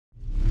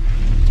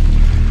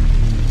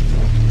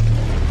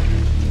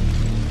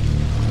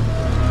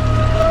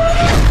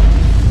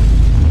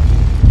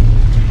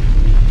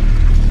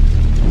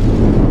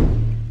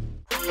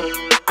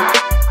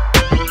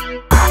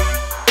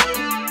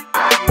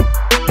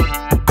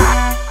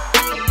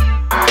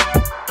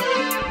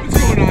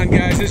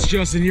guys,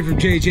 Justin here from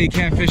JJ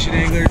Catfish and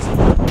Anglers.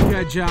 We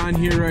got John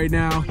here right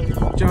now.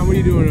 John, what are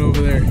you doing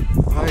over there?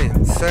 I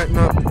am setting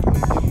up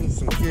getting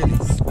some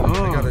kitties.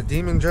 Oh. I got a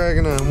demon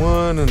dragon on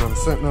one and I'm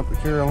setting up a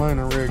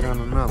Carolina rig on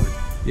another.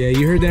 Yeah,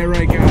 you heard that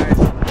right, guys.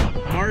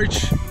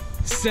 March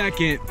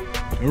 2nd,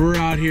 and we're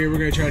out here. We're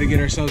gonna try to get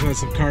ourselves on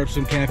some carp,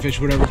 some catfish,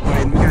 whatever's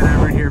biting. We got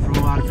Everett here from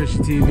A Lot of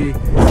Fishing TV.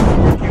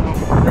 We came up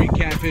with a great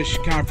catfish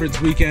conference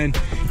weekend,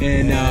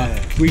 and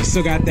we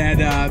still got that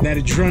that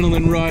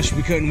adrenaline rush.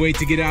 We couldn't wait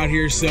to get out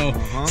here, so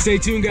stay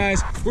tuned,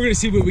 guys. We're gonna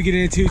see what we get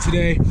into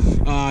today.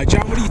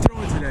 John, what are you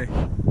throwing today?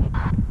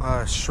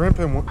 Shrimp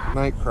and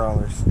night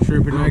crawlers.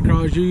 Shrimp and night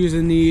crawlers. You're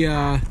using the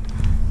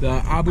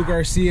Abu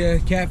Garcia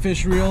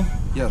catfish reel?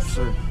 Yes,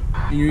 sir.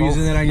 You're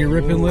using that on your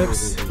ripping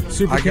lips?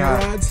 Super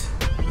cat rods?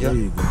 Yep. There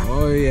you go.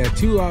 Oh yeah,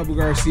 2 Abu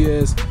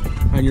Garcias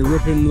on your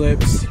ripping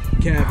lips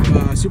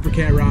super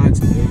cat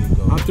rods. There you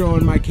go. I'm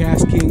throwing my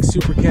KastKings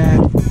super cat.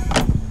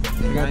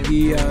 I got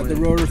the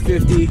Rotor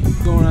 50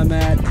 going on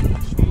that.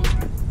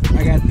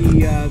 I got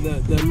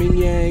the Min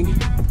Yang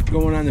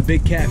going on the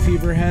Big Cat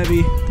Fever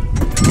Heavy.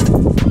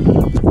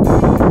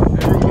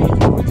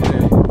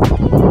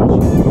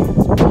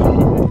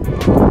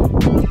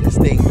 This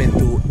thing been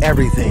through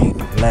everything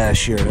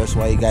last year. That's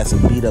why you got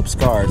some beat up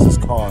scars. It's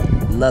called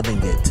Loving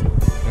It.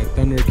 That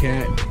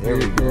Thundercat. There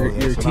we go.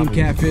 Your Team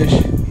Catfish.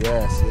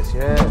 Yes.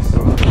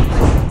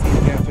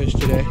 Team Catfish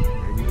today.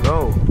 There you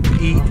go.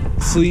 Eat,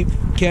 sleep,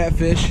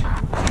 catfish.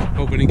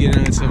 Hoping to get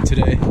on some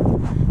today.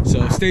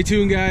 So stay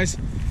tuned, guys,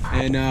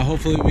 and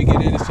hopefully we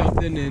get into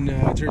something and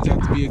it turns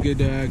out to be a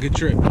good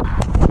trip.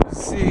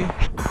 Let's see.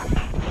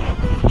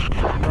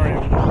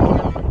 Alright,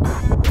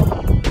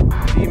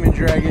 Demon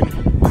Dragon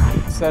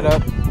set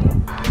up.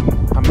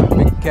 I'm a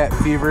Big Cat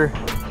Fever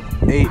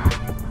 8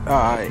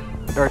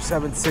 or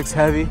 7.6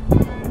 heavy.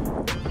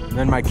 And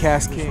then my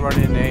KastKings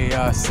running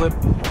a slip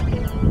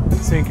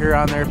sinker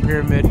on there,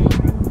 pyramid,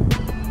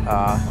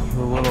 a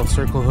little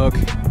circle hook.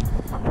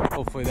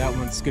 Hopefully that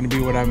one's gonna be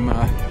what I'm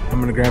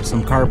gonna grab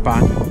some carp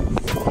on.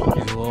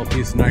 Use a little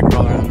piece of night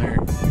crawler on there,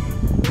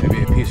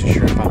 maybe a piece of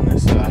shrimp on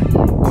this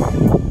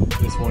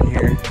this one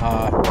here.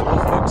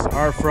 Those hooks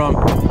are from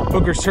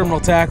Hooker's Terminal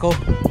Tackle.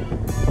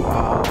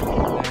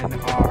 And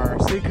our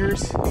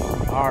sinkers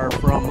are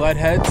from Lead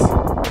Heads,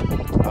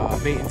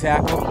 Bait and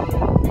Tackle.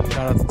 Shout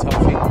out to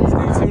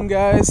Tuffy. Stay tuned,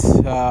 guys.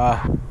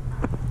 I'm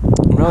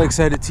really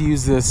excited to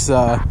use this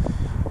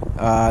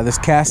this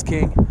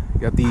KastKing.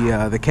 Got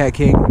the Cat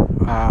King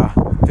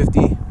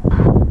 50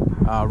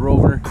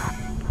 rover,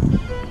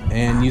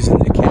 and using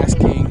the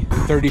KastKing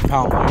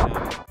 30-pound line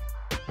on it.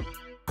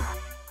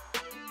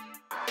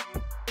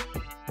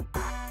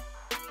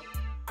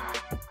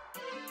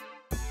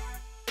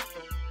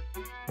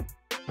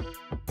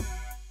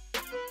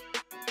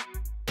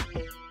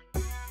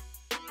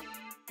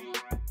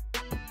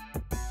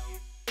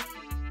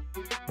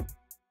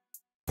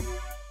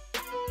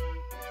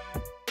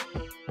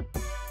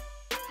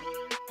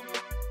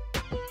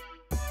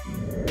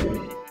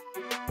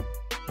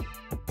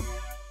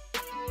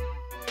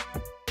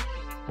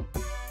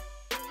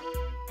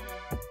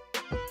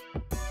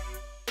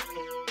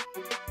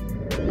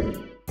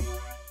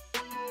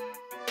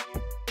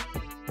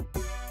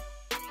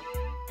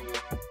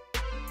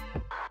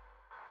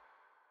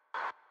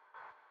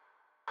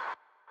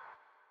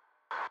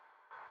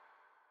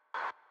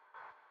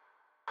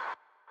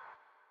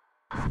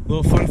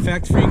 Little fun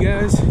fact for you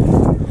guys,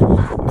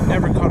 I've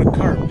never caught a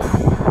carp.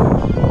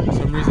 For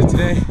some reason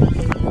today,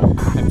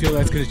 I feel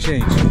that's gonna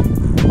change.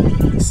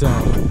 So,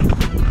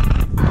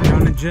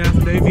 John and Jeff,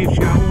 they've each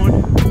got one.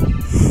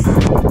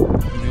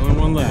 I'm the only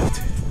one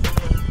left.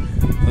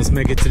 Let's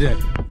make it today.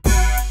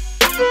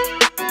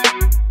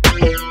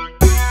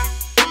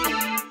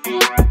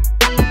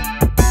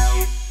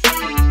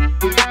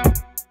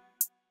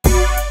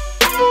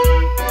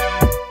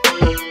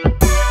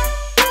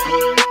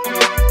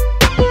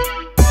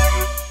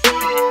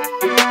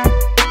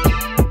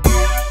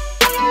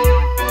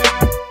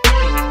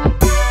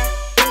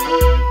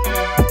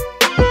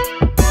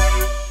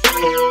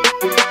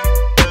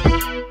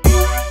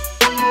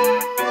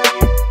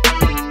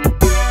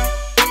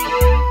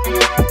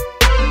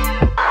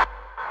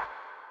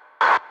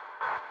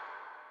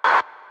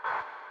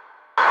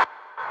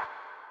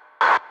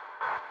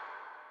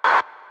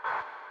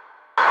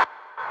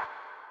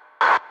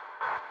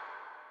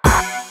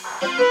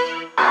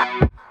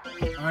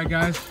 Alright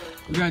guys,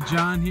 we got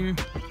John here.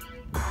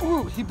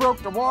 Ooh, he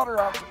broke the water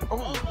out.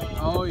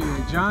 Oh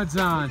yeah, John's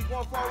on.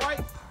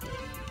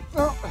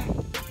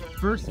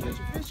 First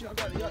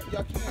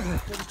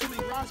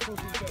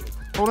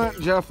Hold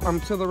on, Jeff. I'm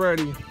to the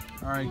ready.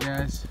 Alright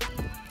guys.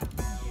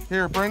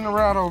 Here, bring the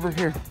rod over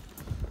here.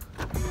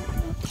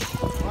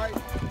 Alright.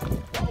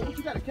 Oh, what,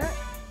 you got a cat?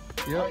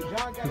 Yep. Right,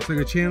 John got Looks like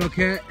a channel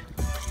cat.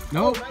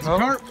 Nope, it's a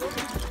carp. There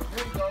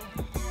you go.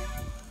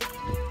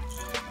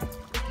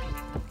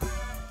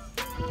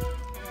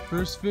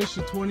 First fish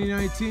of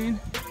 2019.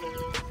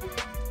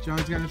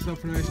 John's got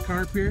himself a nice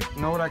carp here.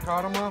 You know what I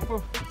caught him off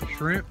of?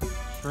 Shrimp.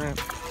 Shrimp.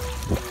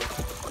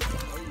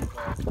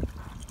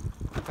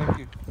 Thank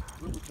you.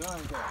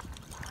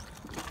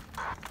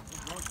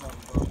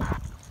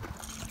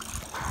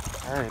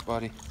 All right,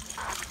 buddy.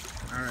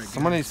 All right.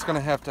 Somebody's gonna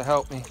have to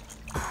help me.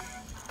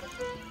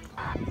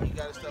 You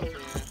got his stuff in.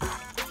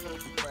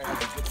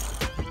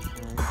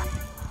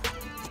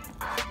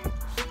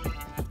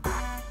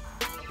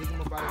 Pick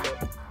him up by the lip.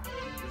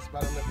 Just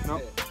by the lip.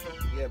 Nope.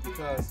 Yeah,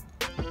 because.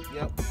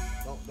 Yep.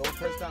 Don't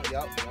press down.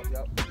 Yep.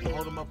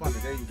 Hold him up under.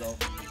 There you go.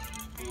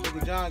 Look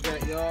at John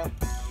got y'all.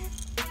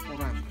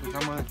 Hold on, because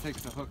I'm gonna take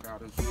the hook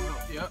out as well.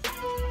 Yep.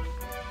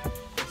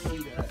 Let's see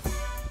that.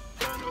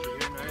 John over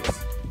here, nice.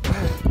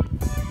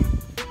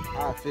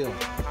 How I feel.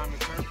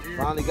 KastKings here.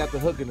 Finally got the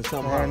hook into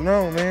something. I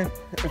know, man.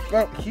 It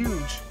felt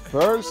huge.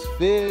 First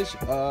fish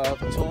of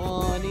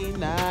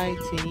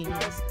 2019.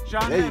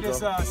 John There you had his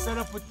go. set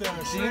up with the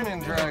Demon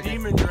dragon.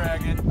 Demon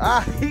dragon.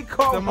 He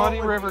caught The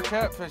Muddy River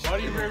Catfish.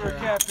 Muddy River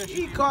Catfish.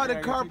 He caught a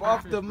Dragon, carp two off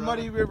catfish, the brother.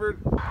 Muddy River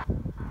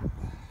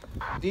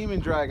Demon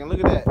Dragon.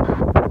 Look at that.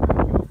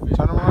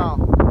 Turn him around.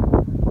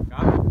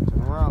 Got it. Turn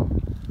him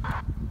around.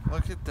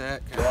 Look at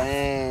that, guys.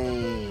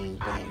 Bang.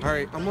 All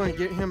right, I'm gonna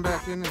get him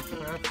back in as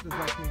fast as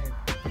I can.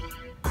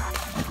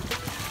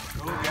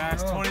 Go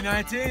guys,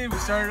 2019. We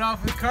started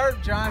off with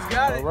carp. John's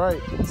got it. All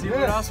right. See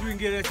what else we can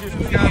get into.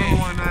 We got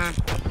one on.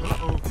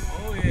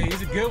 Oh yeah,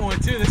 he's a good one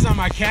too. This is on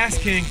my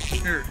KastKings.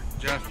 Here,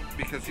 Jeff,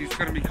 because he's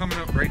gonna be coming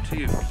up right to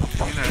you. Look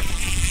at that.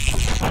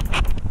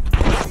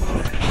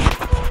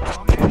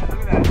 Oh man,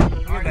 look at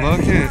that.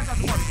 Look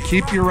at.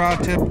 Keep your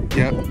rod tip.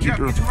 Yep. Keep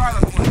your. Is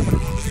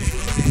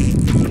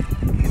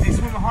he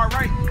swimming hard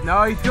right?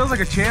 No, he feels like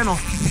a channel.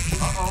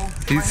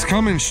 He's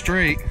coming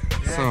straight.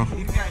 So.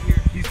 He got here.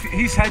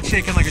 He's head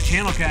shaking like a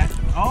channel cat.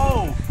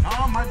 Oh,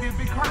 Oh, might be a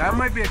big carp. that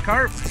might be a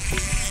carp.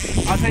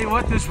 I'll tell you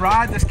what, this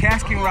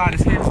KastKings rod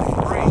is hitting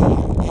great.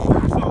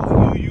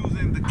 So you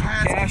using the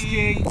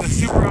KastKings, the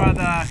super,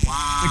 the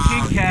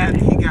King Cat.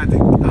 He got the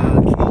King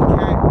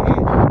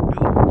Cat.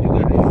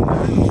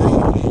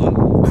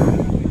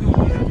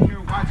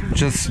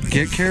 Just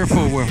get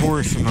careful with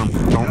horsing them.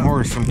 Don't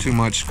horse them too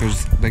much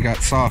because they got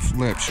soft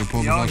lips. You'll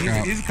pull the Yo, hook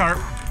out. he's a carp.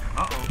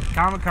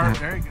 Common carp.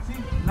 There you go.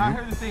 Now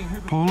here's the thing.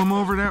 Here's the Pull them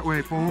over that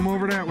way. Pull them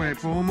over that way.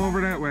 Pull them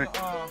over that way.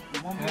 we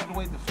won't be able to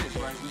wait the fish,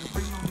 right? We can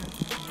bring them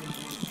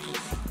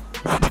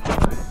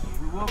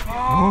in. We will be.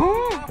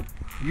 Oh,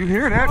 you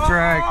hear that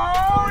drag?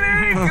 Oh,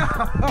 there you go.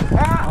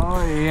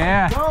 Oh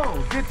yeah.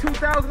 Go. Get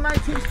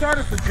 2019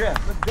 started for Jeff.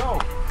 Let's go.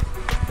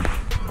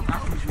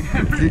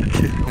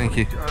 Thank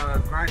you.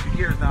 Grind your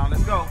gears down.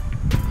 Let's go.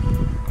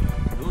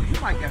 Dude, you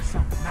might get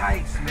something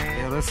nice, Yeah,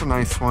 man. that's a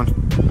nice one.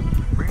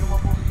 Bring them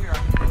up over here.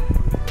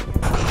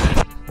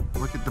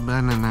 Look at the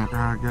bend in that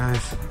rod,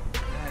 guys.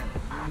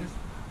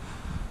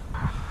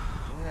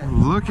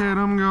 Look at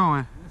him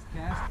going. This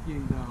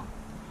KastKings though,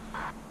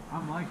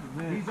 I'm liking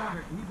this. He's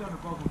under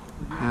both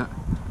of them. Yeah.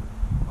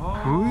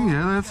 Oh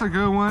yeah, that's a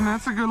good one.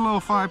 That's a good little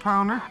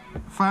 5-pounder.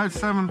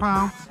 5-7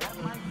 pounds.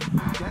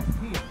 That's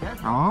he.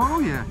 That's Oh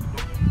yeah.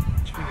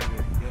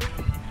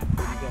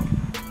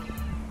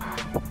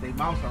 They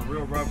mouths are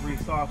real rubbery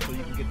soft, so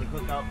you can get the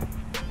hook out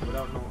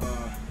without no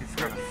He's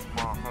got a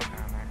small hook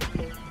on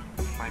there.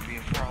 Might be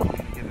a problem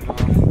to get it off.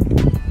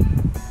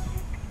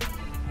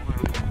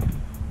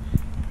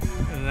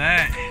 Look at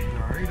that.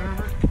 Alright,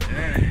 Albert?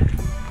 Yeah.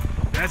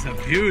 That's a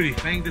beauty.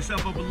 bang this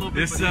up a little bit.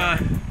 This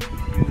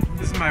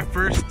is my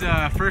first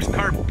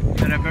carp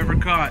that I've ever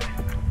caught.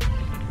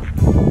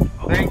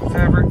 Thanks,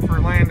 Everett, for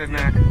landing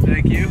that.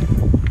 Thank you.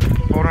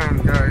 Hold on,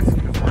 guys,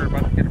 because we're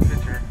about to get a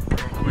picture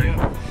real quick.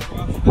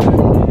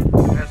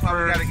 That's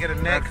why we gotta get a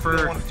net because we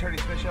don't want to turn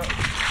these fish up.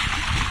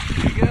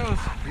 Here he goes.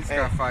 He's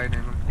got fight in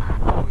him.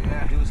 Oh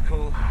yeah, it was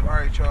cool. All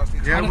right, Charles.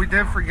 Yeah, we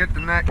did forget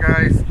the net,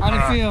 guys. How'd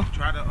it feel?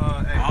 Try to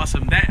hey,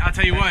 Awesome. That I'll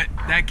tell you what.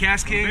 That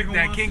KastKings,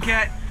 that King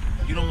Cat,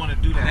 you don't want to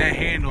do that. that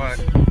handles.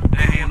 What?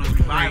 That handles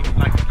Buy great. it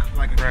like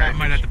a Right. I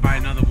might have to buy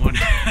another one.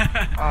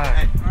 Hey, All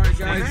right,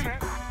 guys.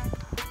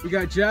 We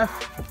got Jeff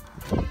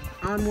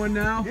on one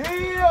now.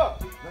 yeah,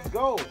 let's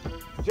go.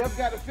 Jeff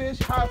got a fish.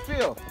 How I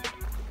feel?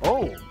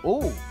 Oh.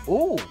 Hold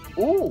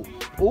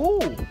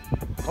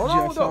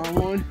on, Jeff's though. on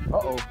one.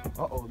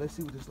 Uh-oh. Let's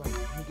see what it's like.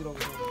 Let me get over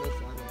here on the left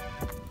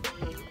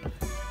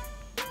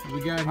side. We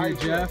got How here you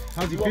Jeff.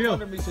 How's he You up feel?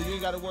 under me, so you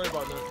ain't got to worry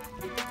about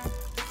nothing.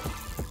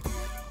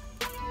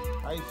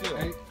 How you feel?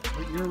 Hey,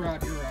 you're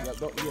right, you're right.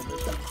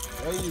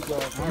 There you go.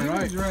 All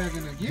right.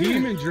 Dragon again.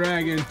 Demon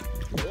Dragon.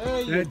 There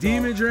you That go.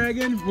 Demon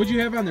Dragon. What'd you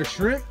have on there?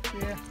 Shrimp?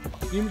 Yeah.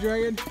 Demon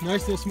Dragon.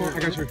 Nice little small. I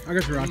got your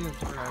rod. Demon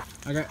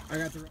dragon. I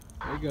got the rod.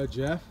 There you go,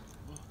 Jeff.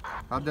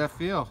 How'd that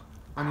feel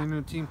on your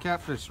new Team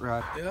Catfish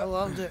rod? Yeah, I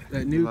loved it.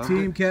 That new Loved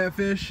Team it.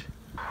 Catfish.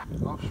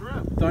 Oh,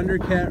 shrimp.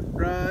 Thundercat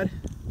rod.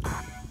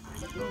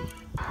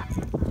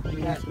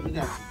 We got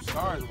some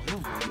stars on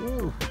him, bro.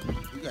 Woo.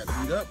 We got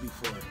beat up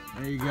before.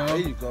 There you There go.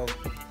 you go.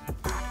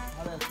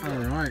 How that feel? All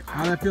right.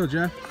 How'd that feel,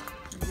 Jeff?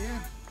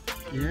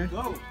 Yeah.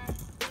 Go.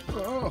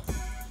 Oh,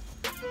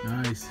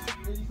 Nice.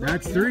 There you go.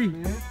 That's 3.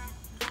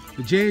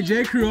 The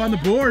J&J crew on the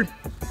board.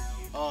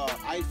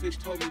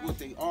 iFish told me what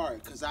they are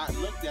because I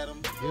looked at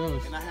them Yo,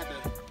 and I had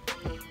to.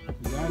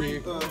 Got it. There you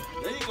go,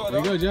 There you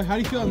though. go, Jeff. How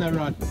do you feel on that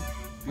rod?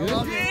 Good?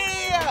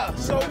 Yeah!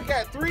 So we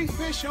got 3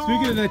 fish on.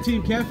 Speaking of that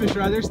Team Catfish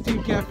rod, there's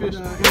Team Catfish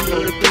handle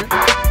right there.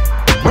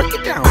 Break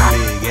it down,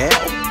 Big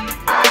Al.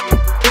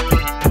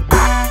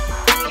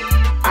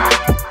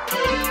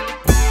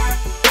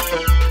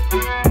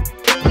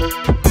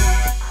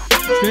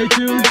 Stay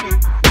tuned,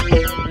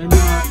 and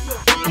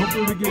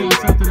hopefully we get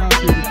something else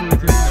here before we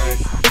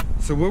take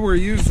off. So what we're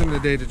using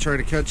today to try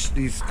to catch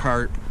these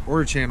carp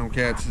or channel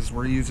cats is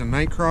we're using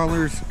night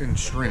crawlers and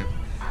shrimp.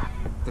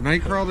 The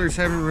night crawlers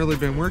haven't really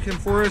been working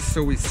for us,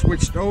 so we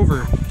switched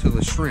over to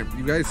the shrimp.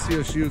 You guys see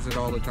us use it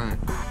all the time.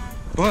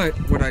 But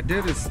what I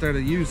did, instead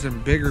of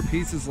using bigger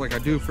pieces like I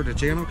do for the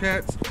channel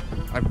cats,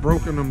 I've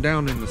broken them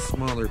down into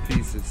smaller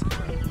pieces.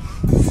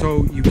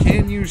 So you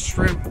can use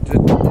shrimp to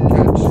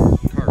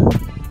catch carp,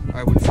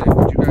 I would say.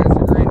 Would you guys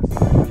agree?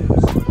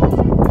 Yes.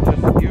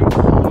 Just use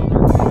smaller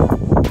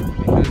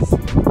pieces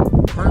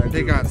because carp,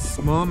 they got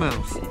small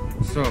mouths.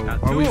 So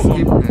always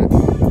keep that.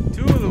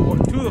 Two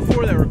of the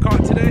 4 that were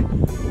caught today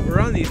were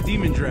on these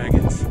demon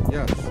dragons.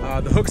 Yes.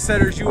 The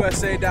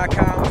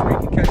HookSettersUSA.com is where you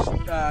can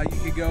catch. You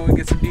can go and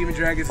get some demon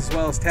dragons as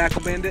well as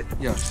Tackle Bandit.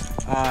 Yes.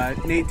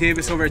 Nate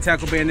Davis over at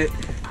Tackle Bandit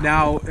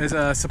now is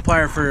a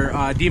supplier for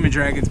demon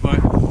dragons, but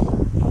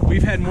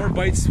we've had more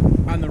bites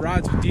on the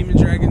rods with demon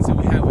dragons than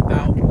we have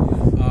without.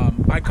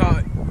 I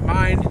caught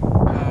mine.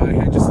 I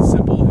had just a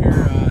simple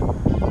here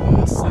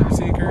slip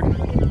sinker,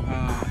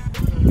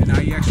 and now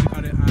you actually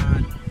caught it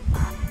on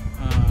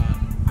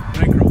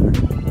night crawler.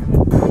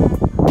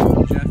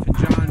 Jeff and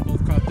John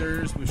both caught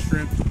theirs with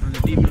shrimp on the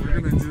demon. We're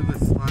gonna do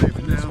this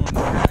live now.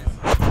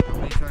 How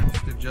many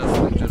times did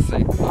Justin just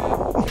say?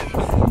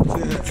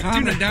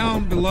 Comment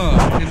down below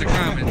in the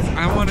comments.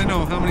 I want to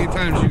know how many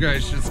times you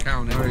guys just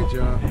counted. All right,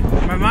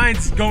 John. My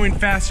mind's going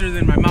faster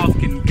than my mouth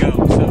can go,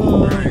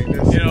 so Right,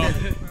 you know.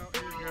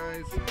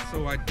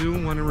 So I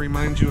do want to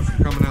remind you, if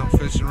you're coming out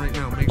fishing right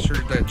now, make sure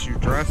that you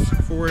dress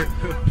for it,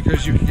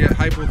 because you can get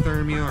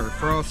hypothermia or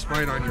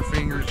frostbite on your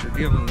fingers. You're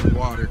dealing with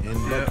water. And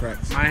blood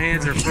cracks. My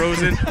hands are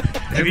frozen.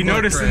 Have you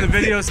noticed in the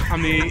videos,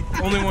 I'm the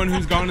only one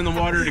who's gone in the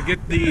water to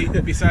get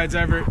besides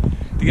Everett,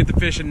 to get the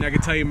fish, and I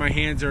can tell you my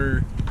hands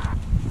are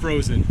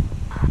frozen.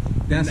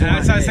 That's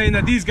not saying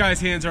that these guys'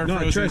 hands aren't No,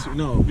 frozen. trust me,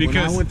 no. Because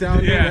when I went down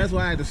there, yeah. that's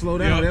why I had to slow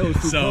down. Yep. That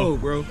was too So-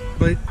 cold, bro.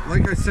 But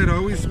like I said,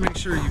 always make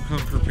sure you come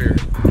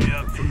prepared.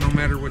 Yep. No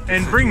matter what the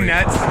And bring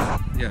situation. nets.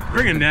 Yeah.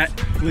 Bring a net.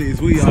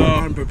 Please, we So-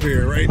 are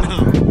unprepared right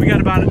now. I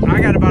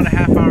got about a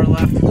half hour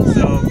left,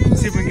 so let's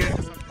see if we can get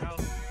something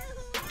else.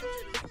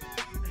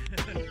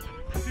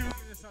 Let's see if we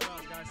can get something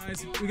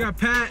else, guys. We got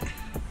Pat.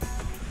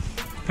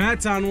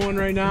 Pat's on one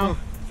right now. Oh,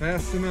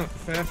 fasten up,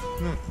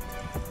 fasten up.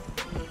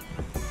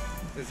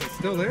 Is it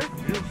still there?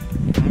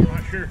 I'm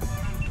not sure.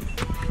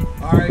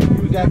 All right,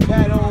 we got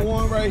Pat on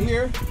one right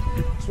here.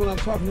 That's what I'm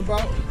talking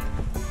about.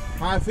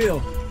 How I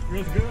feel.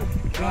 Feels good.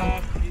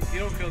 You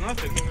don't feel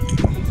nothing.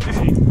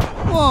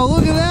 Whoa,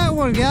 look at that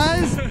one,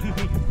 guys.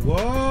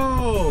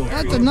 Whoa.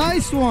 That's a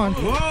nice one.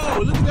 Whoa,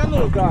 look at that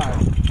little guy.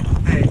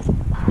 Hey,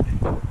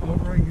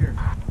 look right here.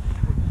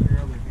 Put your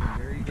other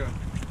hand. There you go.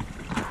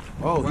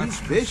 Oh, he's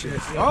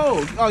vicious.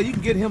 Oh, you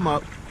can get him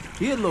up.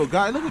 He a little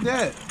guy. Look at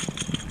that.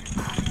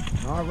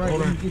 All right,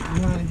 let me get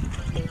behind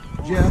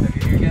Jeff.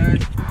 Here,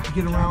 guys.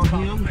 Get around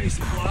him. Ice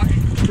block.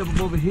 Step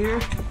up over here.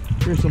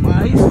 Here's some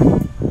ice.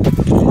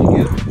 There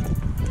you go.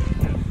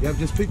 Yep,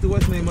 just pick the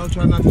what's name up.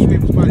 Try not to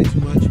scrape his body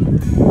too much.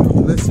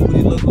 Let's see what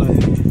he look like.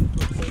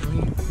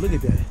 Look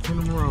at that. Turn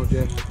him around,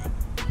 Jeff.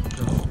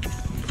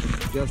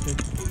 Justin.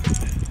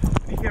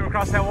 He came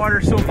across that water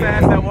so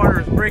fast, that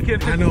water is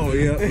breaking. I know.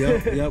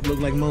 Yep. Look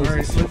like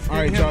Moses. All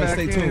right, y'all,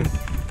 stay tuned.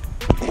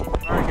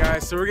 Alright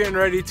guys, so we're getting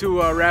ready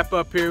to wrap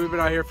up here. We've been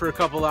out here for a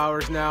couple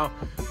hours now.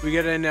 We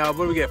get in, what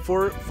do we get,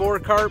 four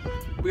carp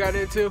we got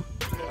into?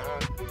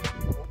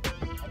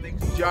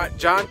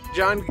 John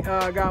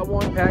got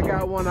one, Pat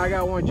got one, I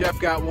got one, Jeff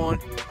got one.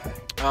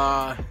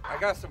 I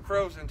got some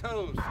frozen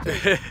toes.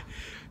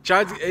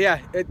 John's, yeah,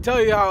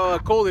 tell you how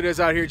cold it is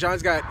out here.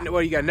 John's got,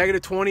 what, you got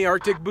 -20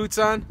 Arctic boots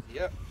on?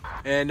 Yep.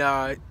 And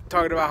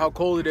talking about how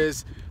cold it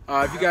is.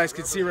 If you guys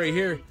can see right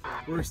here,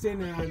 we're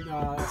standing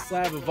on a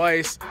slab of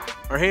ice.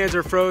 Our hands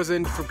are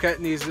frozen from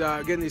getting these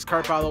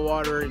carp out of the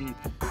water. And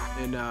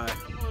all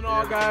in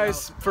all,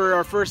 guys, for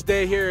our first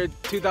day here in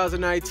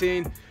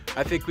 2019,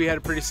 I think we had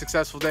a pretty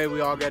successful day. We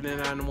all got in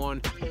on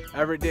one.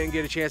 Everett didn't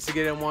get a chance to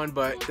get in one,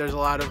 but there's a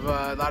lot of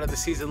the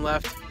season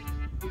left.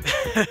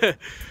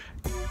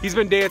 He's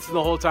been dancing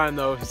the whole time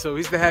though, so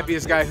he's the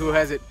happiest guy who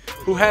hasn't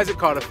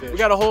caught a fish. We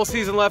got a whole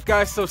season left,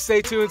 guys, so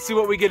stay tuned, see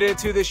what we get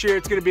into this year.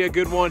 It's gonna be a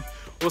good one.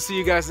 We'll see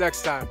you guys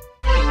next time.